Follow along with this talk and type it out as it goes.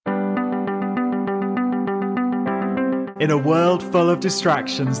In a world full of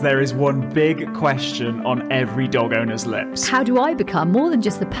distractions, there is one big question on every dog owner's lips. How do I become more than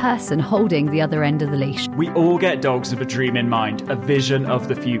just the person holding the other end of the leash? We all get dogs with a dream in mind, a vision of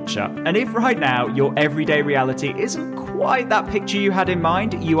the future. And if right now your everyday reality isn't quite that picture you had in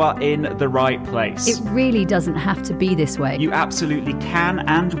mind, you are in the right place. It really doesn't have to be this way. You absolutely can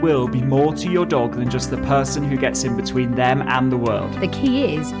and will be more to your dog than just the person who gets in between them and the world. The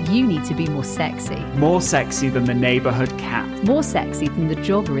key is you need to be more sexy. More sexy than the neighbourhood cat. More sexy than the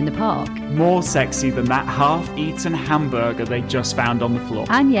jogger in the park. More sexy than that half-eaten hamburger they just found on the floor.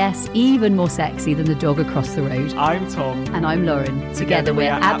 And yes, even more sexy than the dog across the road. I'm Tom. And I'm Lauren. Together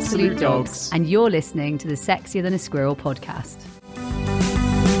we're Absolute Dogs. And you're listening to the Sexier Than a Squirrel podcast.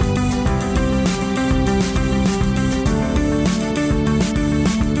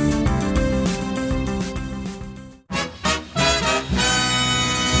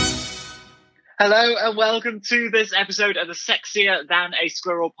 Hello and welcome to this episode of the Sexier Than a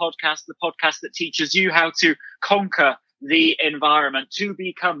Squirrel podcast, the podcast that teaches you how to conquer the environment, to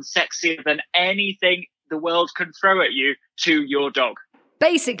become sexier than anything the world can throw at you to your dog.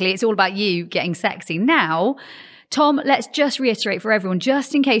 Basically, it's all about you getting sexy. Now, Tom, let's just reiterate for everyone,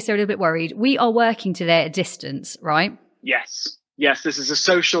 just in case they're a little bit worried, we are working today at a distance, right? Yes, this is a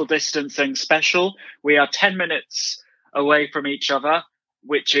social distancing special. We are 10 minutes away from each other,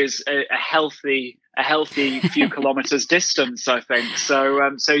 which is a healthy few kilometers distance, I think. So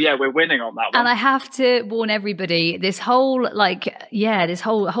yeah, we're winning on that one. And I have to warn everybody, this whole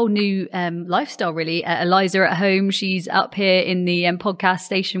new lifestyle really. Eliza at home, she's up here in the podcast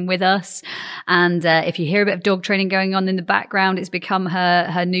station with us. And if you hear a bit of dog training going on in the background, it's become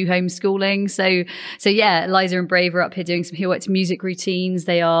her new homeschooling. So yeah, Eliza and Brave are up here doing some heel to music routines.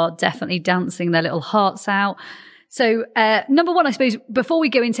 They are definitely dancing their little hearts out. So, number one, I suppose, before we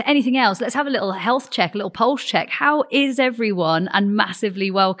go into anything else, let's have a little health check, a little pulse check. How is everyone? And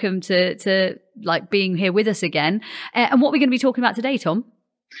massively welcome to like being here with us again. And what we're going to be talking about today, Tom?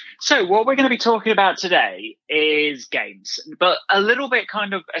 So what we're going to be talking about today is games, but a little bit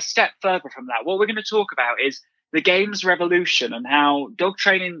kind of a step further from that. What we're going to talk about is the games revolution and how dog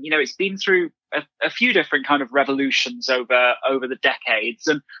training, it's been through a few different kind of revolutions over the decades.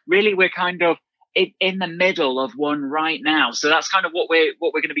 And really we're kind of in the middle of one right now. So that's kind of what we're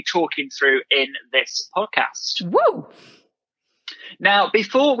going to be talking through in this podcast. Woo! Now,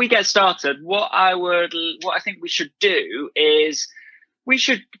 before we get started, what I think we should do is we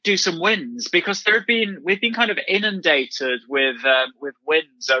should do some wins, because we've been kind of inundated with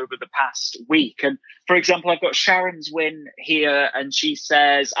wins over the past week. And for example, I've got Sharon's win here, and she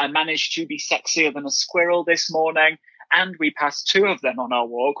says, I managed to be sexier than a squirrel this morning. And we passed two of them on our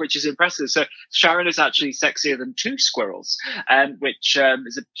walk, which is impressive. So Sharon is actually sexier than two squirrels, which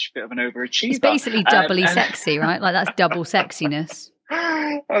is a bit of an overachiever. It's basically doubly sexy, right? Like that's double sexiness.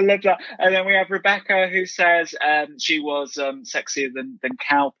 I love that. And then we have Rebecca, who says she was sexier than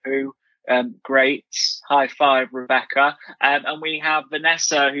cow poo. Great. High five, Rebecca. And we have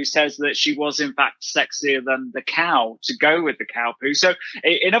Vanessa, who says that she was in fact sexier than the cow, to go with the cow poo. So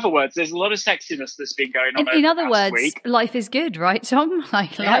in other words, there's a lot of sexiness that's been going on. In other words, week. Life is good, right, Tom?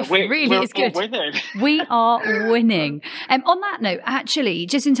 Life really is good. Winning. We are winning. On that note, actually,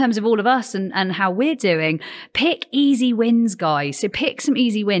 just in terms of all of us and how we're doing, pick easy wins, guys. So pick some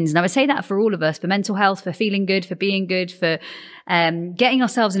easy wins. And I would say that for all of us, for mental health, for feeling good, for being good, for getting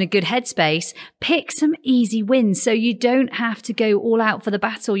ourselves in a good headspace. Pick some easy wins so you don't have to go all out for the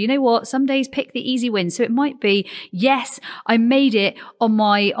battle. You know what? Some days pick the easy wins. So it might be, yes, I made it on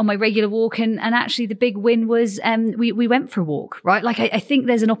my regular walk, and actually the big win was we went for a walk, right? Like I think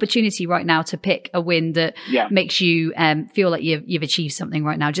there's an opportunity right now to pick a win that makes you feel like you've achieved something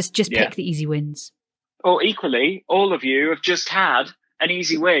right now. Just pick the easy wins. Or equally, all of you have just had an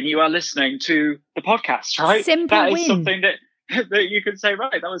easy win. You are listening to the podcast, right? Simple that win. Is something that you can say,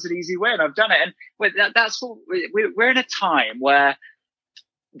 right, that was an easy win. I've done it. And that's what we're in a time where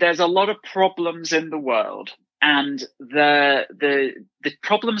there's a lot of problems in the world, and the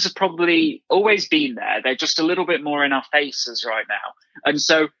problems have probably always been there. They're just a little bit more in our faces right now. And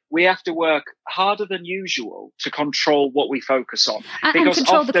so we have to work harder than usual to control what we focus on. And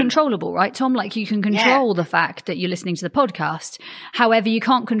control the controllable, right, Tom? Like you can control the fact that you're listening to the podcast. However, you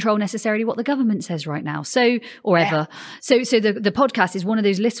can't control necessarily what the government says right now. So the podcast is one of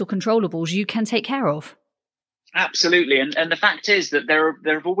those little controllables you can take care of. Absolutely. And the fact is that there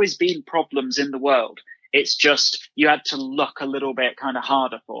have always been problems in the world. It's just you had to look a little bit kind of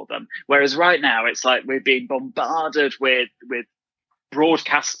harder for them. Whereas right now, it's like we're being bombarded with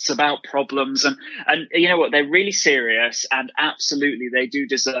broadcasts about problems, and you know what, they're really serious, and absolutely they do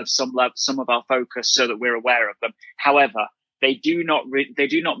deserve some of our focus so that we're aware of them. However, they do not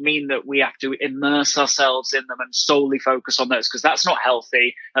mean that we have to immerse ourselves in them and solely focus on those, because that's not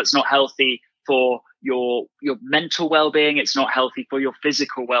healthy. That's not healthy for your mental well-being. It's not healthy for your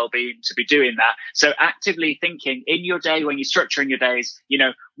physical well-being to be doing that. So actively thinking in your day, when you're structuring your days, you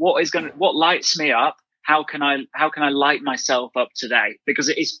know, what lights me up? How can I light myself up today? Because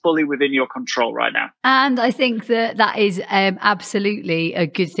it is fully within your control right now. And I think that is absolutely a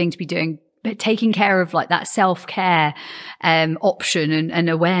good thing to be doing. But taking care of like that self-care option and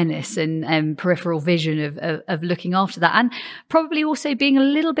awareness and peripheral vision of looking after that, and probably also being a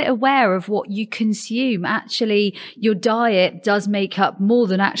little bit aware of what you consume. Actually, your diet does make up more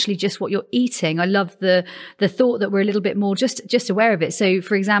than actually just what you're eating. I love the thought that we're a little bit more just aware of it. So,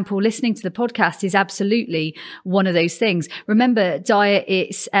 for example, listening to the podcast is absolutely one of those things. Remember, diet,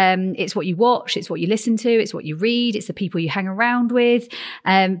 it's what you watch, it's what you listen to, it's what you read, it's the people you hang around with.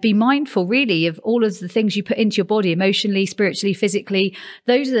 Be mindful really of all of the things you put into your body, emotionally, spiritually, physically.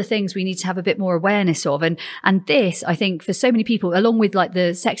 Those are the things we need to have a bit more awareness of. And this, I think, for so many people, along with like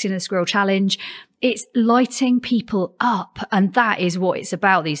the Sexy and the Squirrel challenge, it's lighting people up. And that is what it's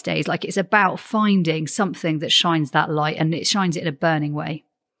about these days. Like, it's about finding something that shines that light, and it shines it in a burning way.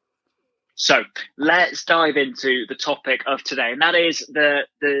 So let's dive into the topic of today, and that is the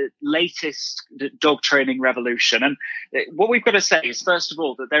latest dog training revolution. And what we've got to say is, first of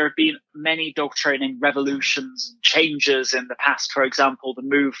all, that there have been many dog training revolutions and changes in the past. For example, the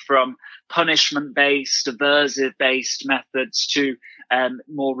move from punishment-based, aversive-based methods to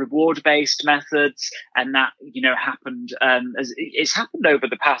more reward-based methods, and that, you know, happened as it's happened over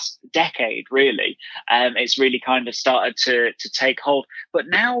the past decade. Really, it's really kind of started to take hold. But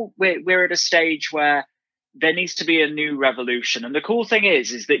now we're at a stage where there needs to be a new revolution. And the cool thing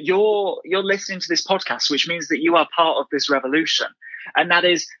is that you're listening to this podcast, which means that you are part of this revolution, and that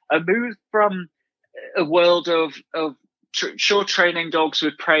is a move from a world of sure training dogs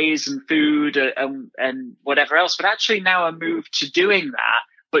with praise and food and whatever else, but actually now a move to doing that,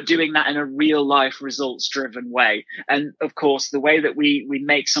 but doing that in a real life results driven way. And of course, the way that we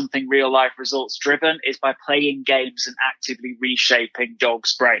make something real life results driven is by playing games and actively reshaping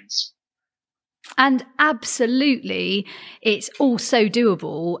dogs' brains. And absolutely, it's also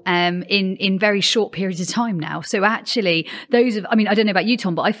doable in very short periods of time now. So actually, I don't know about you,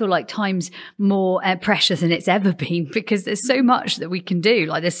 Tom, but I feel like time's more precious than it's ever been, because there's so much that we can do.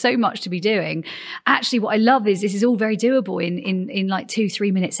 Like, there's so much to be doing. Actually, what I love is this is all very doable in like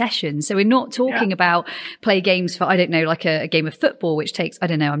 2-3 minute sessions. So we're not talking about play games for, I don't know, like a game of football, which takes, I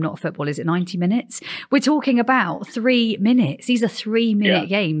don't know, I'm not a football, is it 90 minutes? We're talking about 3 minutes. These are 3-minute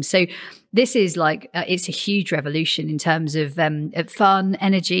games. So this is like, it's a huge revolution in terms of fun,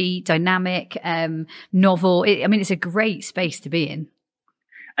 energy, dynamic, novel. It's a great space to be in.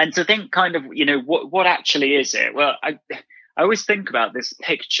 And to think kind of, you know, what actually is it? Well, I always think about this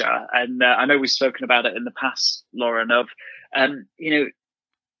picture, and I know we've spoken about it in the past, Lauren, of, you know,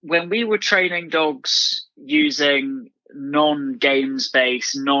 when we were training dogs using non-games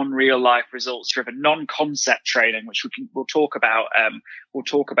based, non-real life results driven, non-concept training, which we'll talk about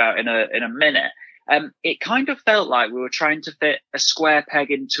in a minute. It kind of felt like we were trying to fit a square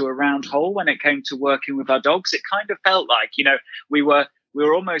peg into a round hole when it came to working with our dogs. It kind of felt like, you know, we were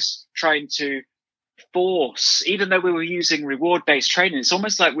almost trying to force, even though we were using reward based training, it's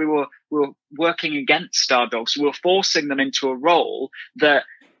almost like we were working against our dogs. We were forcing them into a role that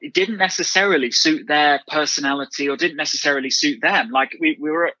it didn't necessarily suit their personality or didn't necessarily suit them. Like, we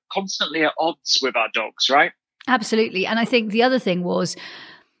were constantly at odds with our dogs, right? Absolutely. And I think the other thing was,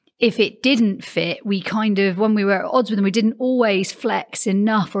 if it didn't fit, we kind of, when we were at odds with them, we didn't always flex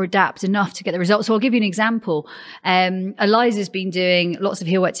enough or adapt enough to get the results. So I'll give you an example. Eliza's been doing lots of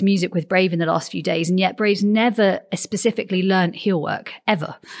heel work to music with Brave in the last few days, and yet Brave's never specifically learnt heel work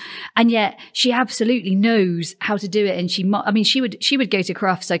ever. And yet she absolutely knows how to do it. And she would go to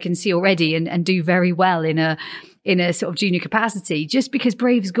Crufts, I can see already, and do very well in a sort of junior capacity, just because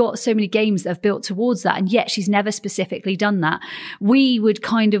Brave's got so many games that have built towards that. And yet she's never specifically done that. We would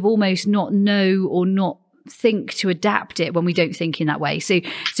kind of almost not know or not think to adapt it when we don't think in that way. So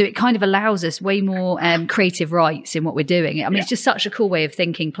it kind of allows us way more creative rights in what we're doing. It's just such a cool way of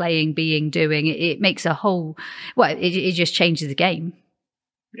thinking, playing, being, doing. It makes a whole, it just changes the game.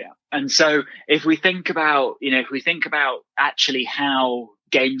 Yeah. And so if we think about actually how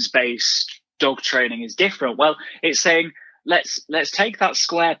games-based dog training is different, well, it's saying let's take that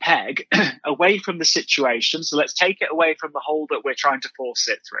square peg away from the situation. So let's take it away from the hole that we're trying to force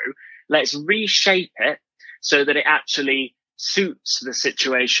it through. Let's reshape it so that it actually suits the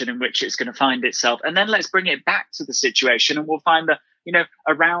situation in which it's going to find itself, and then let's bring it back to the situation, and we'll find that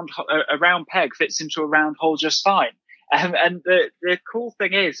a round peg fits into a round hole just fine. And the cool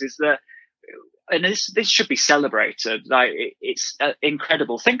thing is that, and this should be celebrated. Like, it's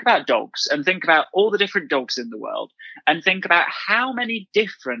incredible. Think about dogs, and think about all the different dogs in the world, and think about how many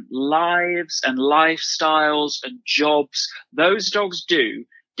different lives and lifestyles and jobs those dogs do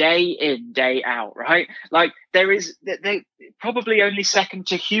day in, day out, right? Like, they probably only second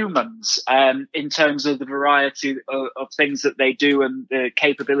to humans in terms of the variety of things that they do and the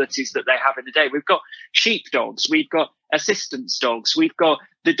capabilities that they have in a day. We've got sheep dogs, we've got assistance dogs, we've got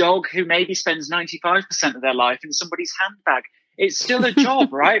the dog who maybe spends 95% of their life in somebody's handbag. It's still a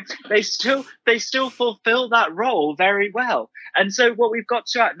job, right? They still fulfill that role very well. And so what we've got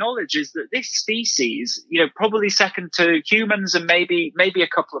to acknowledge is that this species, probably second to humans and maybe a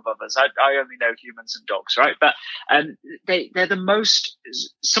couple of others. I only know humans and dogs, right? But they're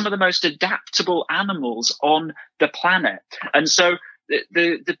some of the most adaptable animals on the planet. And so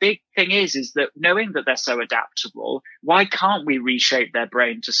the big thing is that knowing that they're so adaptable, why can't we reshape their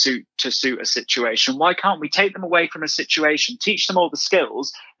brain to suit a situation? Why can't we take them away from a situation, teach them all the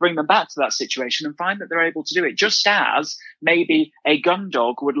skills, bring them back to that situation, and find that they're able to do it? Just as maybe a gun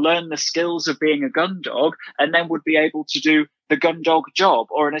dog would learn the skills of being a gun dog and then would be able to do the gun dog job,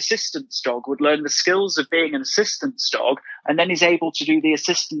 or an assistance dog would learn the skills of being an assistance dog and then is able to do the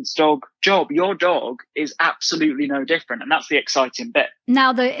assistance dog job. Your dog is absolutely no different, and that's the exciting bit.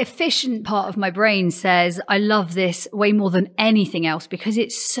 Now, the efficient part of my brain says, I love this way more than anything else because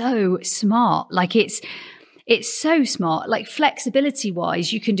it's so smart. Like, it's so smart. Like, flexibility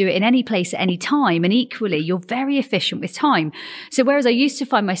wise, you can do it in any place at any time. And equally, you're very efficient with time. So whereas I used to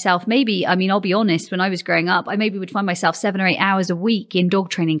find myself I'll be honest, when I was growing up, I maybe would find myself 7 or 8 hours a week in dog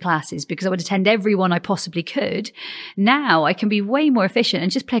training classes because I would attend every one I possibly could. Now I can be way more efficient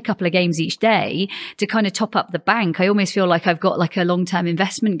and just play a couple of games each day to kind of top up the bank. I almost feel like I've got like a long-term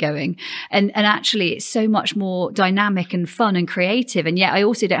investment going. And actually it's so much more dynamic and fun and creative. And yet I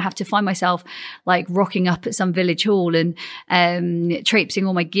also don't have to find myself like rocking up at some village hall and traipsing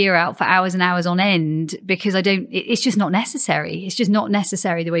all my gear out for hours and hours on end because it's just not necessary. It's just not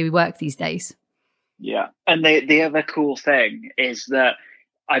necessary the way we work these days. Yeah. And the other cool thing is that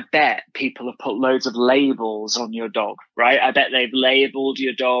I bet people have put loads of labels on your dog, right? I bet they've labeled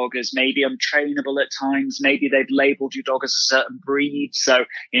your dog as maybe untrainable at times. Maybe they've labeled your dog as a certain breed. So,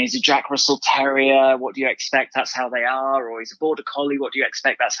 he's a Jack Russell Terrier. What do you expect? That's how they are. Or he's a Border Collie. What do you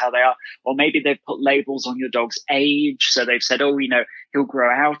expect? That's how they are. Or maybe they've put labels on your dog's age. So they've said, he'll grow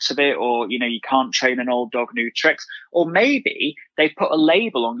out of it. Or, you can't train an old dog new tricks. Or maybe they've put a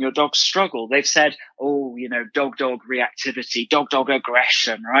label on your dog's struggle. They've said, dog reactivity, dog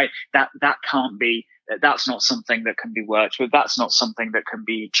aggression, right? That can't be, that's not something that can be worked with. That's not something that can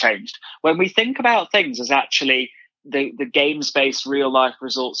be changed. When we think about things as actually the games-based, real-life,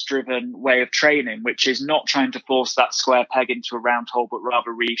 results-driven way of training, which is not trying to force that square peg into a round hole, but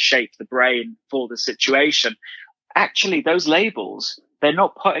rather reshape the brain for the situation, actually those labels, they're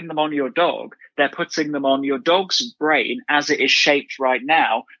not putting them on your dog. They're putting them on your dog's brain as it is shaped right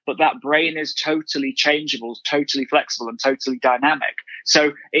now. But that brain is totally changeable, totally flexible, and totally dynamic.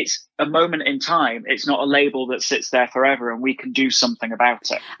 So it's a moment in time. It's not a label that sits there forever, and we can do something about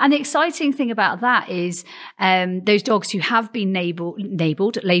it. And the exciting thing about that is those dogs who have been labeled,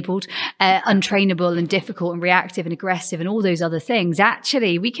 untrainable and difficult and reactive and aggressive and all those other things,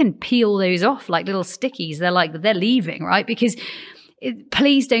 actually, we can peel those off like little stickies. They're leaving, right? Because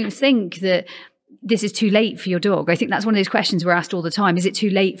please don't think that this is too late for your dog. I think that's one of those questions we're asked all the time. Is it too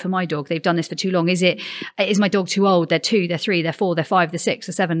late for my dog? They've done this for too long. Is my dog too old? They're 2, they're 3, they're 4, they're 5, they're 6,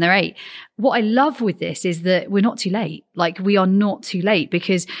 they're 7, they're 8. What I love with this is that we're not too late. Like, we are not too late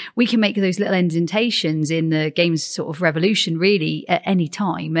because we can make those little indentations in the game's sort of revolution really at any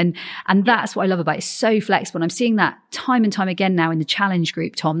time. And that's what I love about it. It's so flexible. And I'm seeing that time and time again now in the challenge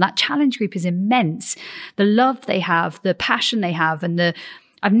group, Tom. That challenge group is immense. The love they have, the passion they have, and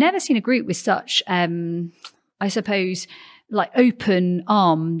I've never seen a group with such, I suppose, like open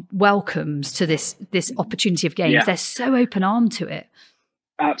arm welcomes to this opportunity of games. Yeah. They're so open armed to it.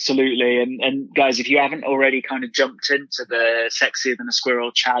 Absolutely. And guys, if you haven't already kind of jumped into the Sexier Than a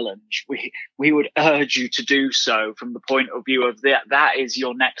Squirrel challenge, we would urge you to do so from the point of view of that is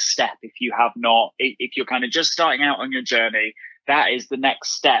your next step. If you have not, if you're kind of just starting out on your journey, that is the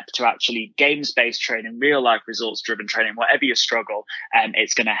next step to actually games-based training, real life results-driven training, whatever you struggle,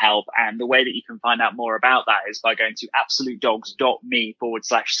 it's going to help. And the way that you can find out more about that is by going to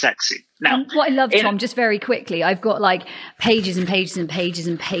absolutedogs.me/sexy. Now, and what I love, Tom, just very quickly, I've got like pages and pages and pages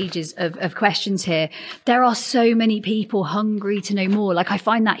and pages of questions here. There are so many people hungry to know more. Like, I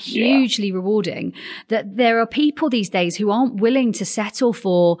find that hugely rewarding, that there are people these days who aren't willing to settle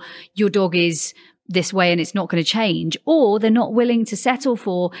for your dog is this way and it's not going to change, or they're not willing to settle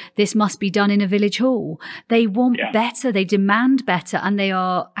for this must be done in a village hall. They want better, they demand better, and they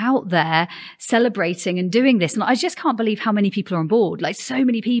are out there celebrating and doing this. And I just can't believe how many people are on board. Like, so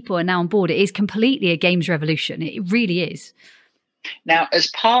many people are now on board. It is completely a games revolution. It really is. Now, as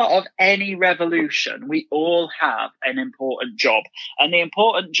part of any revolution, we all have an important job. And the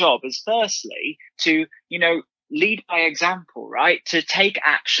important job is firstly to, lead by example, right? To take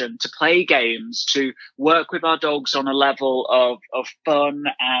action, to play games, to work with our dogs on a level of fun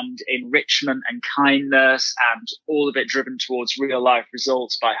and enrichment and kindness, and all of it driven towards real life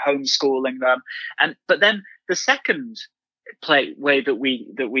results by homeschooling them. But then the second way that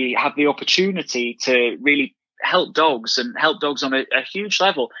we have the opportunity to really help dogs and help dogs on a huge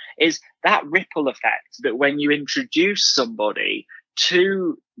level is that ripple effect, that when you introduce somebody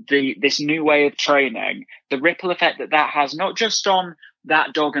to this new way of training, the ripple effect that has, not just on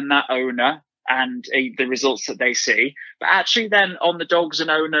that dog and that owner and the results that they see, but actually then on the dogs and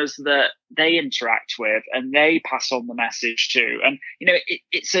owners that they interact with and they pass on the message to. And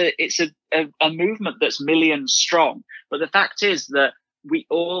it's a movement that's millions strong. But the fact is that we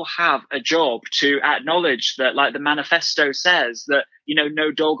all have a job to acknowledge that, like the manifesto says, that,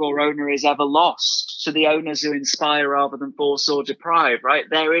 no dog or owner is ever lost, to the owners who inspire rather than force or deprive, right?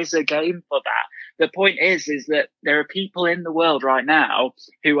 There is a game for that. The point is that there are people in the world right now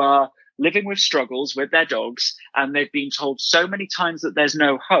who are living with struggles with their dogs, and they've been told so many times that there's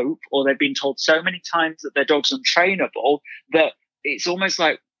no hope, or they've been told so many times that their dog's untrainable, that it's almost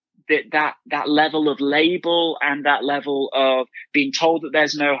like that level of label and that level of being told that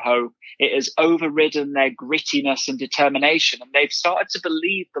there's no hope, it has overridden their grittiness and determination. And they've started to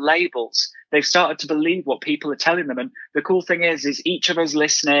believe the labels. They've started to believe what people are telling them. And the cool thing is each of us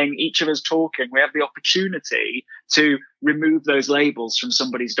listening, each of us talking, we have the opportunity to remove those labels from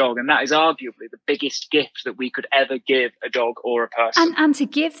somebody's dog. And that is arguably the biggest gift that we could ever give a dog or a person. And to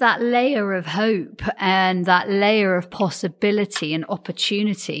give that layer of hope and that layer of possibility and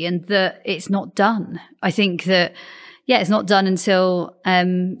opportunity, and that it's not done. I think that, it's not done until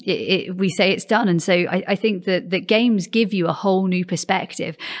we say it's done. And so I think that games give you a whole new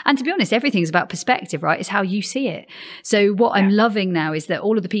perspective. And to be honest, everything's about perspective, right? It's how you see it. So what I'm loving now is that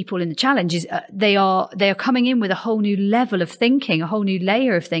all of the people in the challenge is they are coming in with a whole new level of thinking, a whole new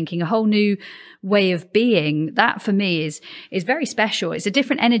layer of thinking, a whole new way of being. That for me is very special. It's a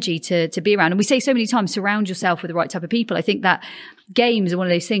different energy to be around. And we say so many times, surround yourself with the right type of people. I think that games are one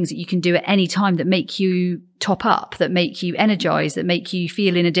of those things that you can do at any time that make you top up, that make you energized, that make you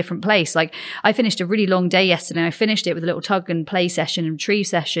feel in a different place. Like, I finished a really long day yesterday. I finished it with a little tug and play session and retrieve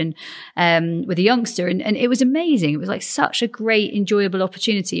session with a youngster. And it was amazing. It was like such a great, enjoyable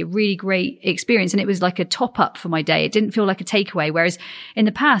opportunity, a really great experience. And it was like a top up for my day. It didn't feel like a takeaway. Whereas in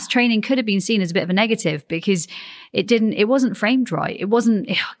the past, training could have been seen as a bit of a negative because it wasn't framed right. It wasn't,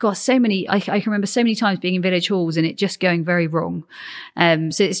 I can remember so many times being in village halls and it just going very wrong.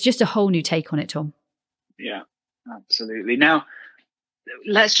 So it's just a whole new take on it, Tom. Yeah, absolutely. Now,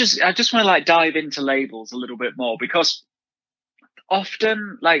 I just want to dive into labels a little bit more, because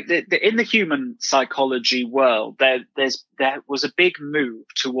often, in the human psychology world, there was a big move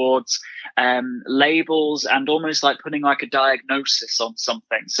towards labels and almost like putting like a diagnosis on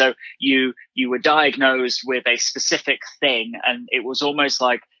something. So you were diagnosed with a specific thing, and it was almost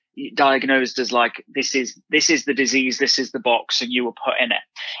like diagnosed as like, this is the disease, this is the box, and you were put in it.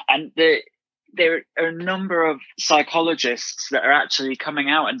 And there are a number of psychologists that are actually coming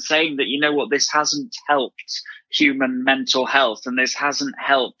out and saying that, this hasn't helped human mental health, and this hasn't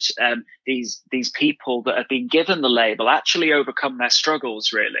helped these people that have been given the label actually overcome their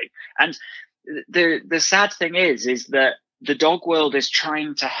struggles, really. And the sad thing is that the dog world is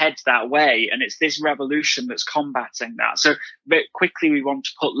trying to head that way, and it's this revolution that's combating that. So very quickly we want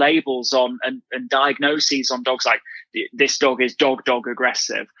to put labels on and diagnoses on dogs, like this dog is dog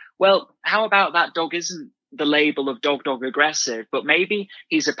aggressive. Well, how about that dog isn't the label of dog aggressive, but maybe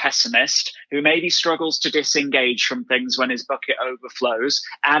he's a pessimist who maybe struggles to disengage from things when his bucket overflows,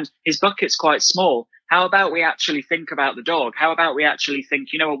 and his bucket's quite small. How about we actually think about the dog? How about we actually think,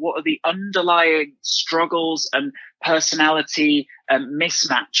 what are the underlying struggles and personality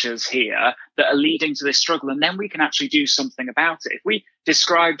mismatches here that are leading to this struggle? And then we can actually do something about it. If we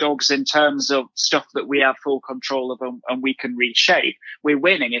describe dogs in terms of stuff that we have full control of and we can reshape, we're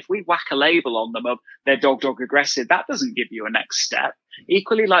winning. If we whack a label on them of they're dog aggressive, that doesn't give you a next step.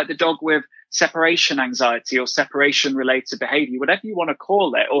 Equally, like the dog with separation anxiety or separation related behavior, whatever you want to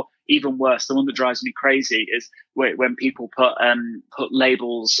call it, or even worse, the one that drives me crazy is when people put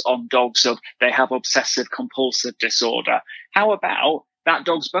labels on dogs of they have obsessive compulsive disorder. How about that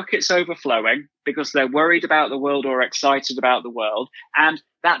dog's bucket's overflowing because they're worried about the world or excited about the world, and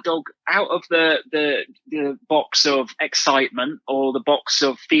that dog, out of the box of excitement or the box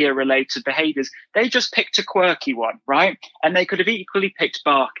of fear related behaviors, they just picked a quirky one, right? And they could have equally picked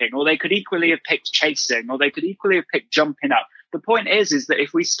barking, or they could equally have picked chasing, or they could equally have picked jumping up. The point is that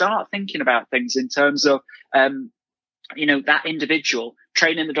if we start thinking about things in terms of that individual,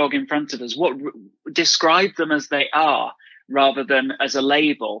 training the dog in front of us, describe them as they are rather than as a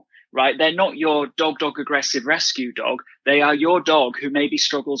label, right? They're not your dog aggressive rescue dog. They are your dog who maybe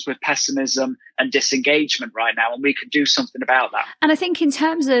struggles with pessimism and disengagement right now, and we can do something about that. And I think in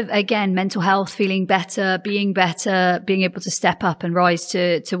terms of, again, mental health, feeling better, being able to step up and rise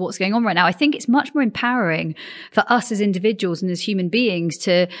to what's going on right now, I think it's much more empowering for us as individuals and as human beings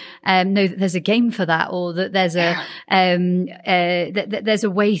to know that there's a game for that, or that there's there's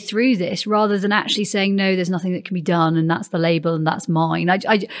a way through this, rather than actually saying, no, there's nothing that can be done and that's the label and that's mine.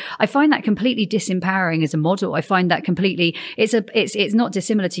 I find that completely disempowering as a model. I find that completely, it's not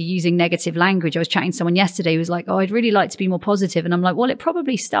dissimilar to using negative language. I was chatting to someone yesterday who was like, oh, I'd really like to be more positive. And I'm like, well, it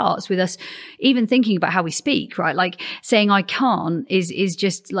probably starts with us even thinking about how we speak, right? Like saying I can't is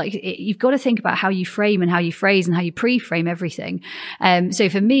just like, you've got to think about how you frame and how you phrase and how you pre-frame everything. So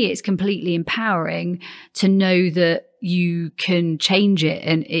for me, it's completely empowering to know that you can change it,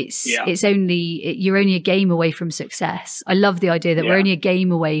 and you're only a game away from success. I love the idea that we're only a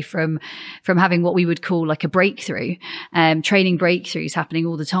game away from having what we would call like a breakthrough. Training breakthroughs happening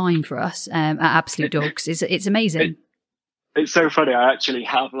all the time for us at Absolute Dogs. It's amazing. It's so funny. I actually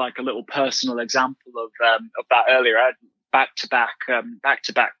have like a little personal example of that earlier. I had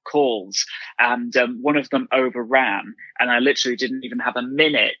back-to-back calls, and one of them overran, and I literally didn't even have a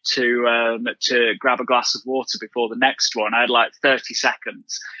minute to grab a glass of water before the next one. I had like 30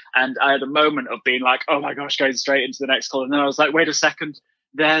 seconds, and I had a moment of being like, oh my gosh, going straight into the next call. And then I was like, wait a second,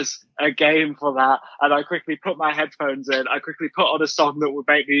 there's a game for that. And I quickly put my headphones in. I quickly put on a song that would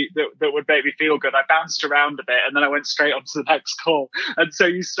make me feel good. I bounced around a bit, and then I went straight on to the next call. And so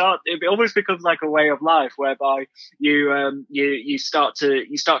it almost becomes like a way of life, whereby you start to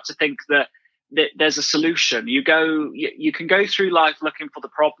think that there's a solution. You can go through life looking for the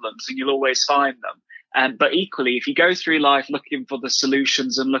problems, and you'll always find them. But equally, if you go through life looking for the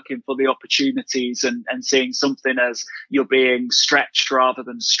solutions and looking for the opportunities and seeing something as you're being stretched rather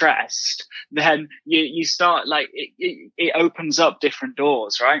than stressed, then you start like it opens up different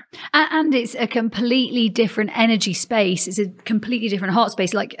doors, right? And it's a completely different energy space. It's a completely different heart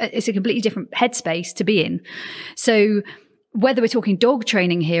space. Like it's a completely different headspace to be in. So whether we're talking dog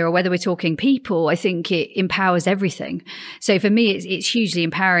training here or whether we're talking people, I think it empowers everything. So for me, it's hugely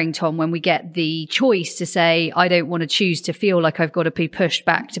empowering, Tom, when we get the choice to say, I don't want to choose to feel like I've got to be pushed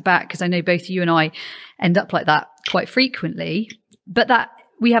back to back, because I know both you and I end up like that quite frequently, but that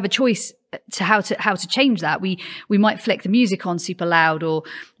we have a choice to how to change that. We might flick the music on super loud, or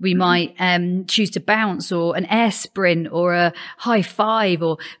we might choose to bounce, or an air sprint, or a high five,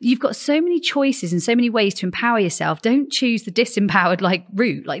 or you've got so many choices and so many ways to empower yourself. Don't choose the disempowered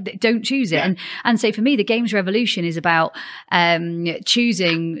route. Like don't choose it. Yeah. And so for me, the games revolution is about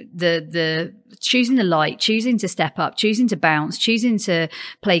choosing the light, choosing to step up, choosing to bounce, choosing to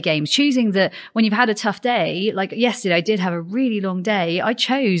play games, choosing that when you've had a tough day, like yesterday, I did have a really long day. I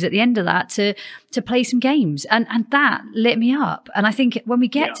chose at the end of that to play some games, and that lit me up. And I think when we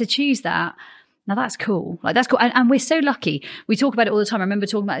get to choose that, now that's cool. Like that's cool. And we're so lucky. We talk about it all the time. I remember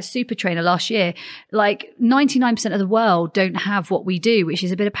talking about a super trainer last year. Like 99% of the world don't have what we do, which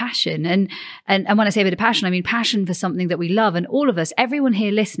is a bit of passion. And when I say a bit of passion, I mean passion for something that we love. And all of us, everyone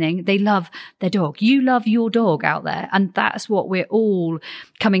here listening, they love their dog. You love your dog out there. And that's what we're all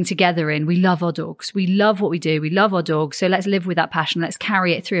coming together in. We love our dogs. We love what we do. We love our dogs. So let's live with that passion. Let's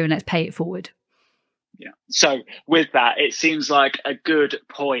carry it through and let's pay it forward. Yeah. So with that, it seems like a good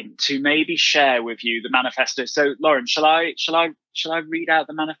point to maybe share with you the manifesto. So Lauren, shall I read out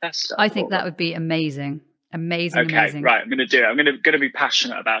the manifesto? I think that would be amazing. Amazing. Okay, amazing. right. I'm going to do it. I'm going to be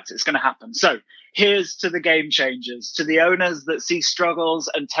passionate about it. It's going to happen. So here's to the game changers, to the owners that see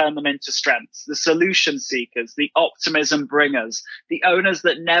struggles and turn them into strengths, the solution seekers, the optimism bringers, the owners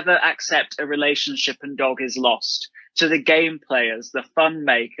that never accept a relationship and dog is lost, to the game players, the fun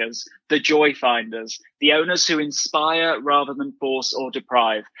makers, the joy finders, the owners who inspire rather than force or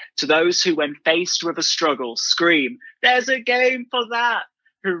deprive, to those who, when faced with a struggle, scream, "There's a game for that,"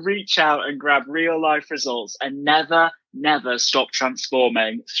 who reach out and grab real life results and never stop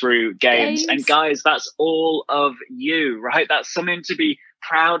transforming through games. And guys, that's all of you, right? That's something to be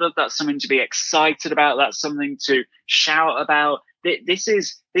proud of. That's something to be excited about. That's something to shout about. This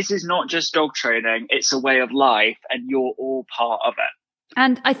is not just dog training. It's a way of life, and you're all part of it.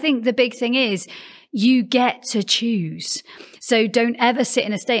 And I think the big thing is you get to choose. So don't ever sit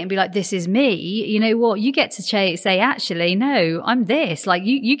in a state and be like, this is me. You know what? You get to say, actually, no, I'm this. Like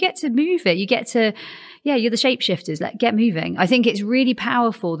you get to move it. You get to, you're the shapeshifters. Like, get moving. I think it's really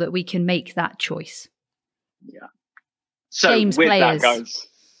powerful that we can make that choice. Yeah. So games with players. that, guys,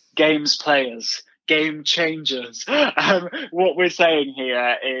 games players, game changers. What we're saying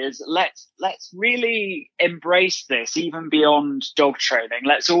here is let's really embrace this even beyond dog training.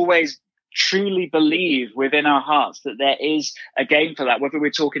 Let's always truly believe within our hearts that there is a game for that, whether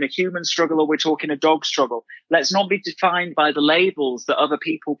we're talking a human struggle or we're talking a dog struggle. Let's not be defined by the labels that other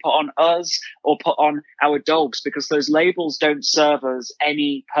people put on us or put on our dogs, because those labels don't serve us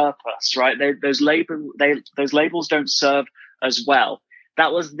any purpose, right? Those labels don't serve us well.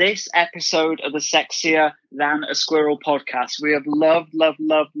 That was this episode of the Sexier Than a Squirrel podcast. We have loved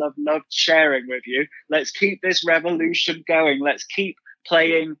sharing with you. Let's keep this revolution going. Let's keep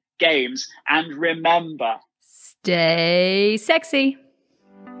playing games, and remember, stay sexy.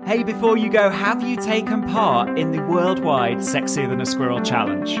 Hey, before you go, have you taken part in the worldwide Sexier Than a Squirrel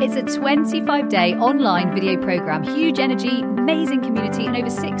challenge? It's a 25-day online video program, huge energy, amazing community, and over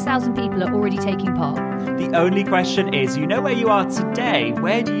 6,000 people are already taking part. The only question is, you know where you are today.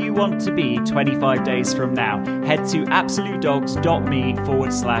 Where do you want to be 25 days from now? Head to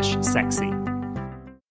absolutedogs.me/sexy.